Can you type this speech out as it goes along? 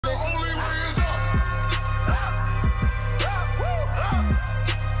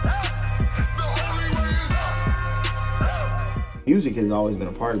music has always been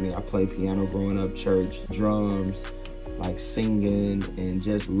a part of me. I played piano growing up, church, drums, like singing, and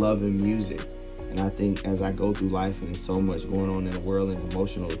just loving music. And I think as I go through life and there's so much going on in the world and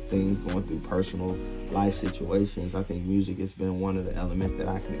emotional things, going through personal life situations, I think music has been one of the elements that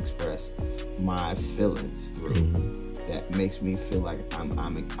I can express my feelings through. That makes me feel like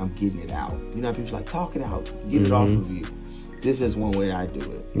I'm getting it out. You know, people's like, talk it out, get it off of you. This is one way I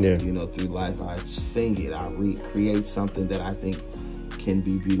do it. Yeah. You know, through life, I sing it, I recreate something that I think can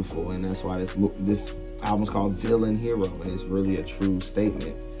be beautiful, and that's why this album's called Villain Hero, and it's really a true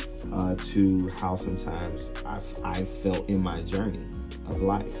statement to how sometimes I've felt in my journey of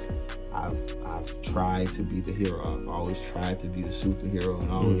life. I've tried to be the hero. I've always tried to be the superhero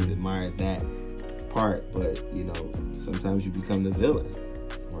and always admired that part. But, you know, sometimes you become the villain,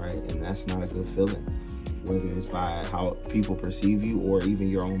 right? And that's not a good feeling, whether it's by how people perceive you or even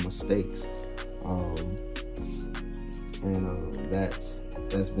your own mistakes.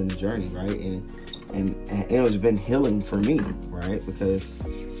 That's been the journey, right? And it's been healing for me, right? Because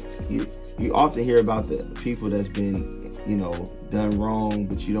you often hear about the people that's been, you know, done wrong,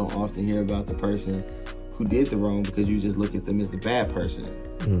 but you don't often hear about the person who did the wrong, because you just look at them as the bad person.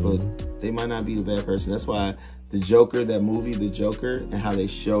 But they might not be the bad person. That's why the Joker, that movie, The Joker, and how they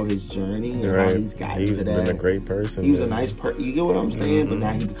show his journey and how he's gotten to that. He's been a great person. He was a nice person. You get what I'm saying? But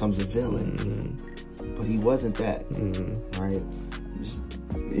now he becomes a villain. But he wasn't that, right? Just,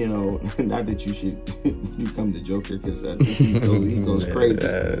 you know, not that you should become the Joker, because I think he goes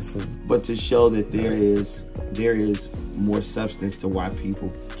crazy. But to show that there is more substance to why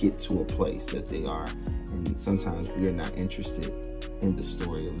people get to a place that they are, and sometimes we're not interested in the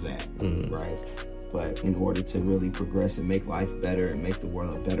story of that, right? But in order to really progress and make life better and make the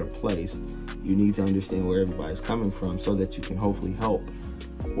world a better place, you need to understand where everybody's coming from, so that you can hopefully help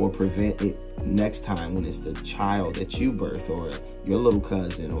or prevent it next time when it's the child that you birth, or your little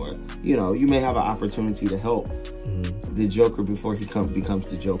cousin, or, you know, you may have an opportunity to help the Joker before he becomes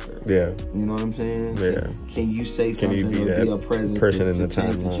the Joker. Yeah. You know what I'm saying? Yeah. Can you say something, or be a presence person in the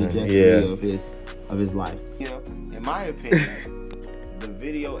change the trajectory of his life? You know, in my opinion, the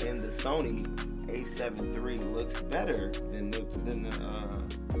video in the Sony A7 III looks better than the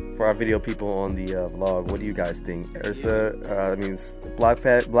For our video people on the vlog, what do you guys think? Ursa,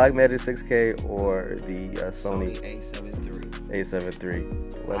 Blackmagic 6K or the Sony A7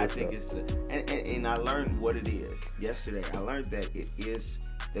 III? I think it's and I learned what it is yesterday. I learned that it is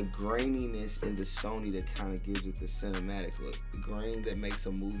the graininess in the Sony that kind of gives it the cinematic look. The grain that makes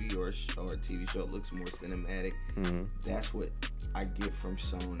a movie or a TV show looks more cinematic. That's what I get from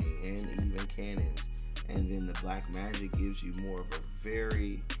Sony and even Canon's. And then the Blackmagic gives you more of a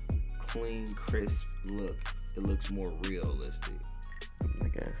very clean, crisp look. It looks more realistic, I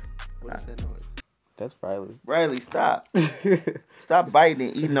guess. What is that noise? That's Riley. Riley, stop. Stop biting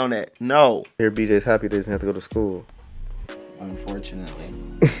and eating on that. No. Here, BJ's happy he doesn't have to go to school. Unfortunately.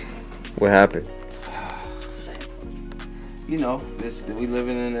 What happened? You know, we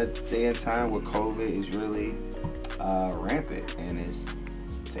living in a day and time where COVID is really rampant, and it's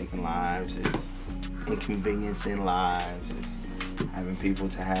taking lives, it's inconveniencing lives, it's having people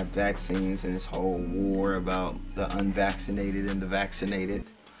to have vaccines, and this whole war about the unvaccinated and the vaccinated.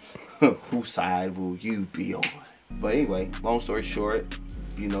 Whose side will you be on? But anyway, long story short,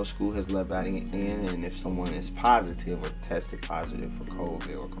 you know, school has let that in, and if someone is positive or tested positive for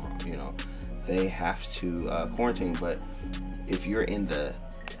COVID or corona, you know, they have to quarantine. But if you're in the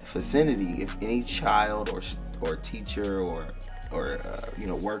vicinity, if any child or teacher or you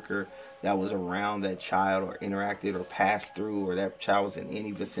know, worker that was around that child or interacted or passed through, or that child was in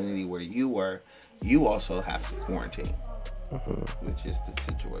any vicinity where you were, you also have to quarantine. Which is the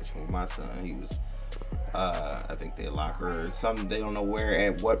situation with my son. He was, I think they lock her or something. They don't know where,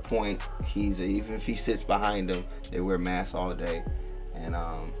 at what point even if he sits behind them, they wear masks all day. And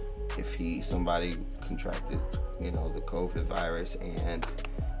if somebody contracted, you know, the COVID virus, and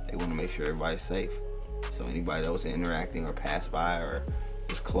they want to make sure everybody's safe. So anybody that was interacting or passed by or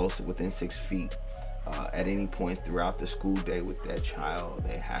was close to within 6 feet at any point throughout the school day with that child,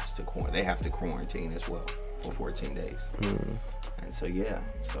 they have to quarantine as well for 14 days. And so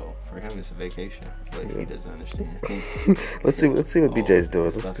so for him it's a vacation, but he doesn't understand. let's see what BJ's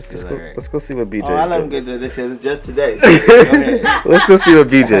doing. Let's go see what BJ's doing. I let him get to this just today. Go let's go see what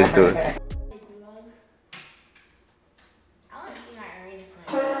BJ's doing.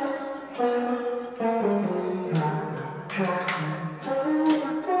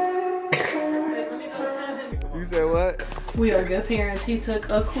 You said what? We are good parents. He took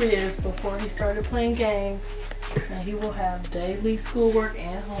a quiz before he started playing games, and he will have daily schoolwork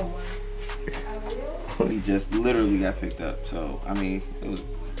and homework. he just literally got picked up. So I mean,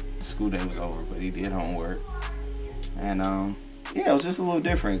 school day was over, but he did homework, and yeah, it was just a little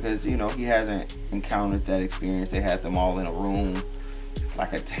different because you know he hasn't encountered that experience. They had them all in a room,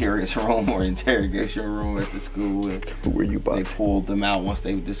 like a terrorist room or interrogation room at the school. And who were you by? They pulled them out once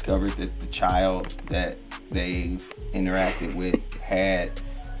they discovered that the child that they've interacted with had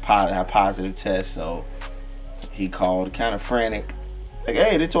a positive test. So he called kind of frantic, like,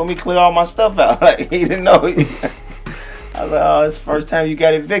 hey, they told me to clear all my stuff out. Like, he didn't know. I was like, oh, it's the first time you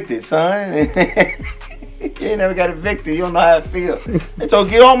got evicted, son. You ain't never got evicted. You don't know how it feels. They told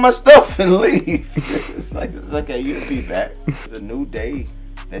get all my stuff and leave. It's like, it's okay, you'll be back. It's a new day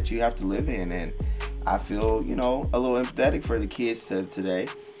that you have to live in, and I feel, you know, a little empathetic for the kids today.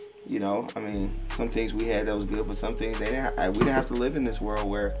 You know, I mean, some things we had that was good, but some things we didn't have to live in this world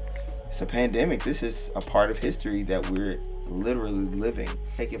where it's a pandemic. This is a part of history that we're literally living.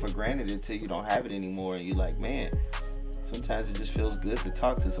 Take it for granted until you don't have it anymore, and you're like, man, sometimes it just feels good to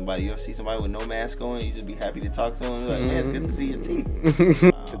talk to somebody. You ever see somebody with no mask on, you just be happy to talk to them. You're like, man, it's good to see your teeth.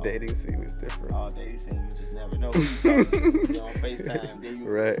 The dating scene was different. Oh, dating scene, you just never know. You're on FaceTime,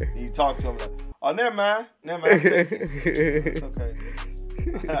 then you talk to them like, oh, never mind. It's okay.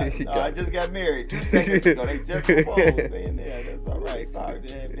 No, I just got married 2 seconds ago. They just proposed. They in there. That's all right.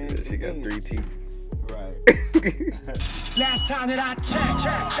 She got 3 teeth. Right. Last time that I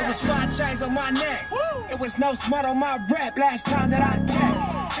checked, it was 5 chains on my neck. It was no smut on my rep. Last time that I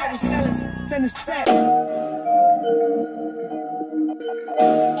checked, I was selling in the set.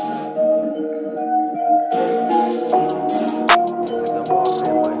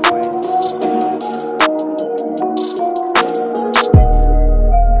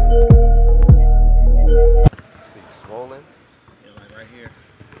 Swollen? Yeah, like right here.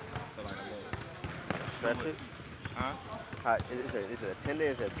 I feel like a little. Stretch it? Huh? How, is it a tendon?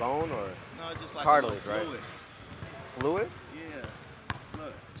 Is it bone or No, just like cartilage, a little right? Fluid. Fluid? Yeah.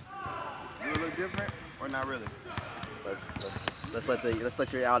 Look. You look different or not really? Let's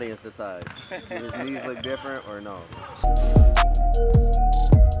let your audience decide. Do his knees look different or no?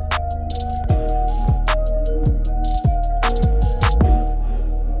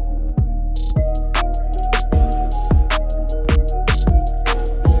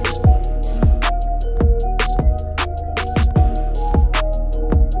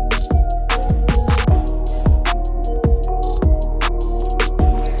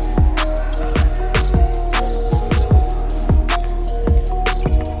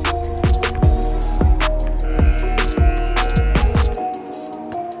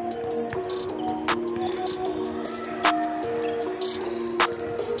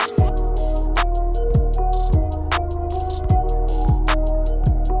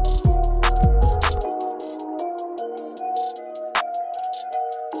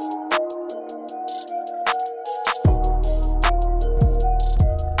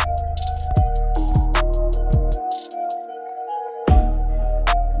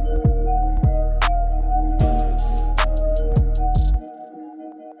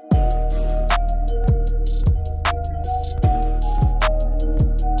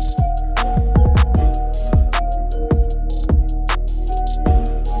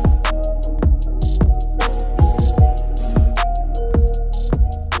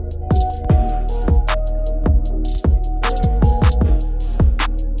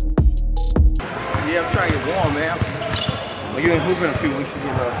 Yeah, I'm trying to get warm, man. When you ain't hooping a few weeks, you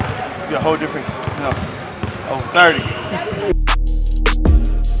get a whole different, you know, over 30.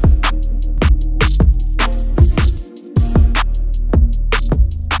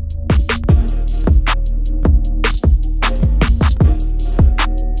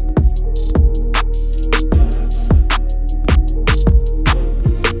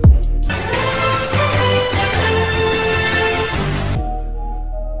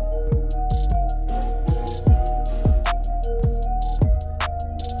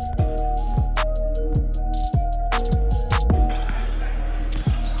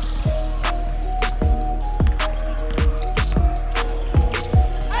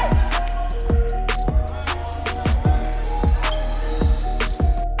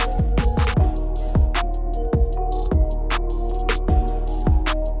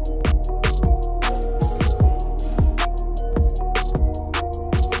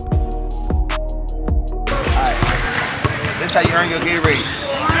 This how you earn your Gatorade.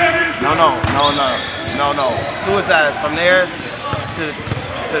 No. Suicide from there to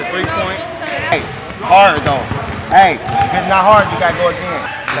the 3-point. Hey, hard though. Hey, if it's not hard, you gotta go again.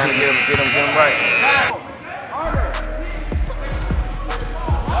 Trying to get them right.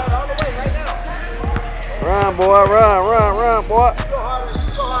 Run, boy, run, boy.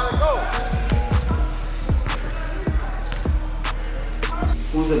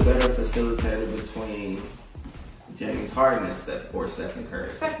 Who's a better facilitator between James Harden and Stephen Curry?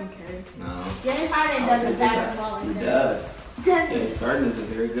 Stephen Curry. No. James Harden doesn't pass the ball. He does. James Harden is a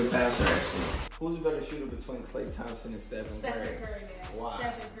very good passer, actually. Who's a better shooter between Klay Thompson and Stephen Curry? Stephen Curry, yeah. Why?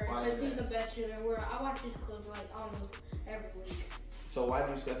 Stephen Curry, Why is because he's that? the best shooter in the world. I watch his clips like almost every week. So why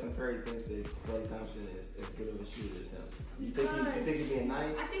do Stephen Curry think that Klay Thompson is as good of a shooter as him? You think he'd be a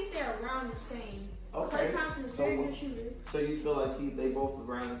nice? I think they're around the same. Okay. Klay Thompson is a very good shooter. So you feel like they both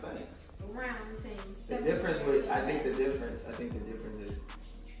around the same? Around the same. The difference is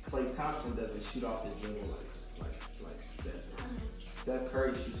Klay Thompson doesn't shoot off the dribble like Steph. Steph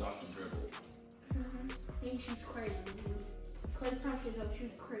Curry shoots off the dribble. He shoots crazy. Klay Thompson don't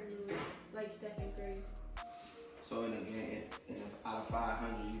shoot crazy like Stephen Curry. So in a game, out of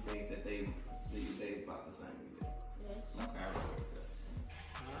 500, you think that they about the same? Yes. Okay.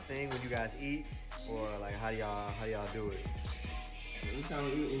 Thing when you guys eat, or like how y'all do it? Every time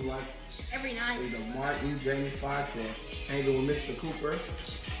we eat, we watch Every night. either Martin, Jamie Foxx, or hanging with Mr. Cooper.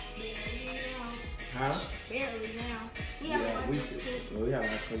 Huh? Barely now. We have our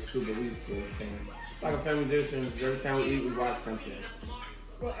coach too, but we used to do the same. Like a family tradition, every time we eat, we watch something.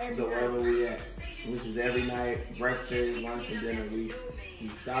 Well, every So night. wherever we at, which is every night, breakfast, lunch, and dinner, we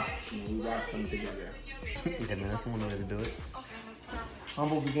stop and we watch something together. Yeah, man, that's one way to do it.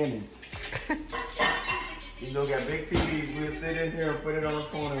 Humble beginnings. You still got big TVs. We'll sit in here and put it on the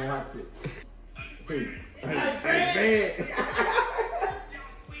phone and watch it. Hey, man.